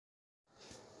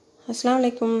assalam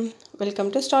alaikum. Welcome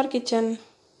to Star Kitchen.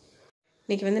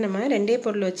 இன்னைக்கு வந்து நம்ம ரெண்டே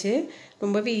பொருள் வச்சு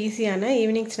ரொம்பவே ஈஸியான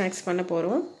ஈவினிங் ஸ்நாக்ஸ் பண்ண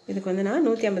போறோம். இதுக்கு வந்து நான்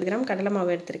 150 கிராம் கடலை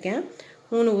மாவு எடுத்துர்க்கேன்.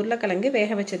 3 உருளைக்கிழங்கு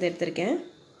வேக வச்சது எடுத்துர்க்கேன்.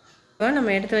 இப்போ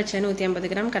நம்ம எடுத்து வச்ச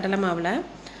 150 கிராம் கடலை மாவுல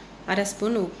 1/2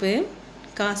 ஸ்பூன் உப்பு,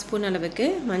 1/4 ஸ்பூன் அளவுக்கு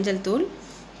மஞ்சள் தூள்,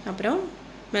 அப்புறம்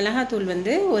மிளகாய் தூள்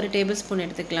வந்து 1 டேபிள் ஸ்பூன்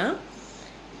எடுத்துக்கலாம்.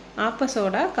 ஆப்ப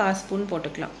சோடா 1/4 ஸ்பூன்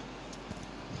போட்டுக்கலாம்.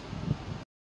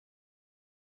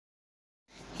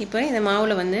 இப்போ இந்த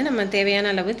மாவுல வந்து நம்ம தேவையான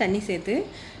அளவு தண்ணி சேர்த்து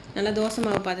நல்லா தோசை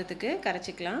மாவு பதத்துக்கு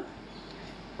கரைச்சிக்கலாம்.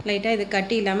 லைட்டா இது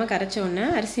கட்டி இல்லாம கரைச்ச உடனே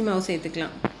அரிசி மாவு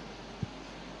சேர்த்துக்கலாம்.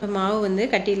 மாவு வந்து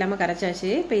கட்டி இல்லாம கரைச்சாச்சு.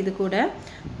 இப்போ இது கூட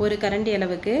 1 கரண்டி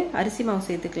அளவுக்கு அரிசி மாவு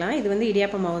சேர்த்துக்கலாம். இது வந்து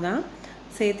இடியாப்ப மாவு தான்.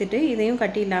 சேர்த்துட்டு இதையும்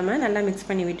கட்டி இல்லாம நல்லா மிக்ஸ்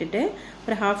பண்ணி விட்டுட்டு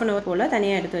ஒரு 1/2 அன் ஹவர் போல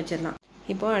தனியா எடுத்து வச்சிரலாம்.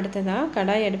 இப்போ அடுத்ததா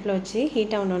கடாய் அடுப்புல வச்சு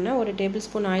ஹீட் ஆனோனே 1 டேபிள்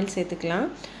ஸ்பூன் ஆயில் சேர்த்துக்கலாம்.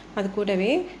 அது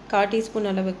கூடவே 1/4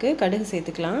 டீஸ்பூன் அளவுக்கு கடுகு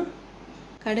சேர்த்துக்கலாம்.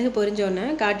 கடுகு பொரிஞ்சோனே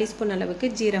 1/4 டீஸ்பூன் அளவுக்கு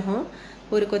ஜீரகம்,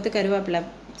 1 கொத்து கருவேப்பிலை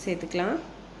சேர்த்துக்கலாம்.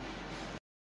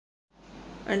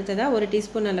 அடுத்ததா 1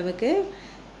 டீஸ்பூன் அளவுக்கு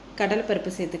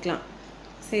கடலைப்பருப்பு சேர்த்துக்கலாம்.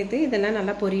 சேர்த்து இதெல்லாம்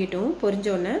நல்லா பொரியட்டும்.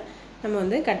 பொரிஞ்சோனே நம்ம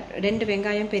வந்து 2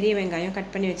 வெங்காயம், பெரிய வெங்காயம்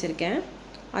கட் பண்ணி வச்சிருக்கேன்.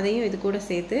 அதையும் இது கூட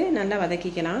சேர்த்து நல்லா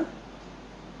வதக்கிக்கலாம்.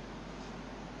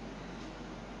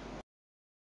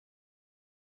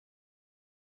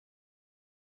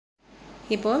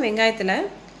 இப்போ வெங்காயத்துல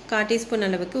 1/4 டீஸ்பூன்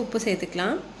அளவுக்கு உப்பு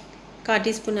சேர்த்துக்கலாம். 1/4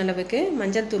 டீஸ்பூன் அளவுக்கு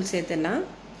மஞ்சள் தூள் சேர்த்துடலாம்.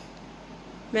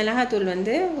 மிளகாய் தூள்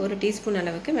வந்து 1 டீஸ்பூன்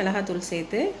அளவுக்கு மிளகாய் தூள்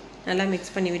சேர்த்து நல்லா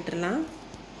மிக்ஸ் பண்ணி விட்டுறலாம்.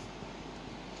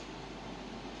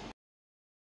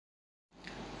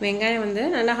 வெங்காயம் வந்து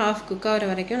நல்லா ஹாஃப் குக் ஆகிற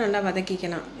வரைக்கும் நல்லா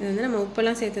வதக்கிக்கலாம். இது வந்து நம்ம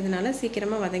உப்பெல்லாம் சேர்த்ததுனால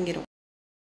சீக்கிரமா வதங்கிடும்.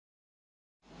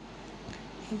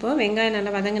 இப்போ வெங்காயம்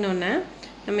நல்லா வதங்கினோன்னே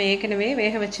நம்ம ஏற்கனவே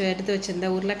வேக வச்சு எடுத்து வச்சிருந்த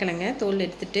உருளைக்கிழங்க தோல்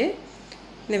எடுத்துட்டு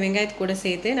இந்த வெங்காயத்து கூட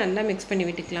சேர்த்து நல்லா மிக்ஸ் பண்ணி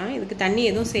விட்டுக்கலாம். இதுக்கு தண்ணி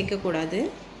எதுவும் சேர்க்கக்கூடாது.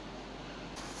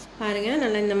 பாருங்க,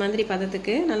 நல்லா இந்த மாதிரி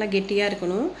பதத்துக்கு நல்லா கெட்டியாக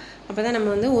இருக்கணும். அப்போ தான் நம்ம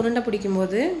வந்து உருண்டை பிடிக்கும்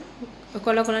போது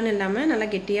கொல கொலன்னு இல்லாமல் நல்லா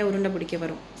கெட்டியாக உருண்டை பிடிக்க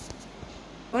வரும்.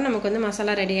 இப்போ நமக்கு வந்து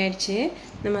மசாலா ரெடி ஆயிடுச்சு.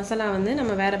 இந்த மசாலா வந்து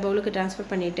நம்ம வேறு பவுலுக்கு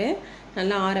ட்ரான்ஸ்ஃபர் பண்ணிவிட்டு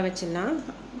நல்லா ஆற வச்சிடலாம்.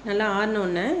 நல்லா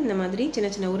ஆறினோடனே இந்த மாதிரி சின்ன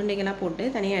சின்ன உருண்டைகளாக போட்டு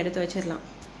தனியாக எடுத்து வச்சிடலாம்.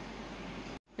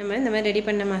 நம்ம இந்த மாதிரி ரெடி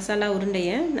பண்ண மசாலா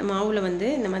உருண்டையை இந்த மாவில் வந்து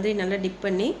இந்த மாதிரி நல்லா டிப்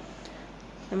பண்ணி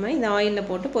நம்ம இந்த ஆயிலில்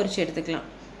போட்டு பொரிச்சு எடுத்துக்கலாம்.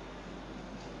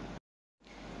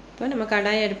 இப்போ நம்ம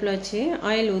கடாய் அடுப்பில் வச்சு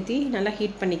ஆயில் ஊற்றி நல்லா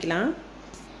ஹீட் பண்ணிக்கலாம்.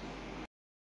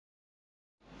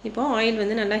 இப்போ ஆயில்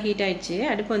வந்து நல்லா ஹீட் ஆயிடுச்சு.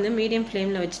 அடுப்பு வந்து மீடியம்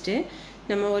ஃப்ளேமில் வச்சுட்டு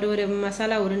நம்ம ஒரு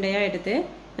மசாலா உருண்டையாக எடுத்து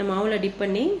நம்ம மாவில் டிப்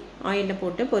பண்ணி ஆயிலில்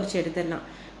போட்டு பொரிச்சு எடுத்துடலாம்.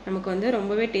 நமக்கு வந்து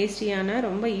ரொம்பவே டேஸ்டியான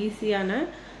ரொம்ப ஈஸியான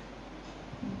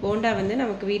போண்டா வந்து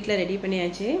நமக்கு வீட்டில் ரெடி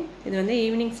பண்ணியாச்சு. இது வந்து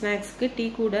ஈவினிங் ஸ்நாக்ஸ்க்கு டீ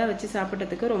கூட வச்சு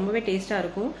சாப்பிட்றதுக்கு ரொம்பவே டேஸ்ட்டாக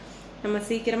இருக்கும். நம்ம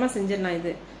சீக்கிரமாக செஞ்சிடலாம்.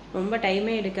 இது ரொம்ப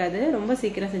டைமே எடுக்காது. ரொம்ப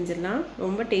சீக்கிரம் செஞ்சிடலாம்.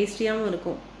 ரொம்ப டேஸ்டியாகவும்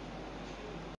இருக்கும்.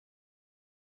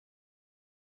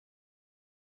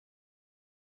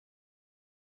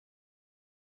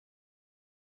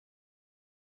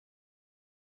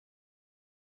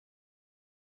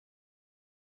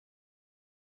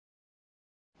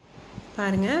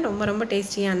 பாருங்க, ரொம்ப ரொம்ப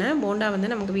டேஸ்டியான போண்டா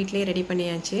வந்து நமக்கு வீட்டிலேயே ரெடி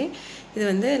பண்ணியாச்சு. இது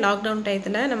வந்து லாக்டவுன்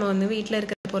டயத்தில் நம்ம வந்து வீட்டில்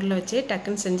இருக்கிற பொருளை வச்சு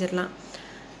டக்குன்னு செஞ்சிடலாம்.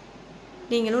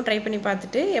 நீங்களும் ட்ரை பண்ணி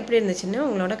பார்த்துட்டு எப்படி இருந்துச்சுன்னு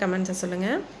உங்களோட கமெண்ட்ஸை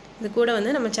சொல்லுங்கள். இது கூட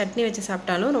வந்து நம்ம சட்னி வச்சு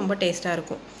சாப்பிட்டாலும் ரொம்ப டேஸ்ட்டாக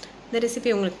இருக்கும். இந்த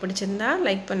ரெசிபி உங்களுக்கு பிடிச்சிருந்தா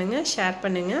லைக் பண்ணுங்கள், ஷேர்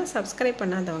பண்ணுங்கள். சப்ஸ்கிரைப்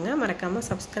பண்ணாதவங்க மறக்காமல்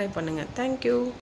சப்ஸ்கிரைப் பண்ணுங்கள். தேங்க்யூ.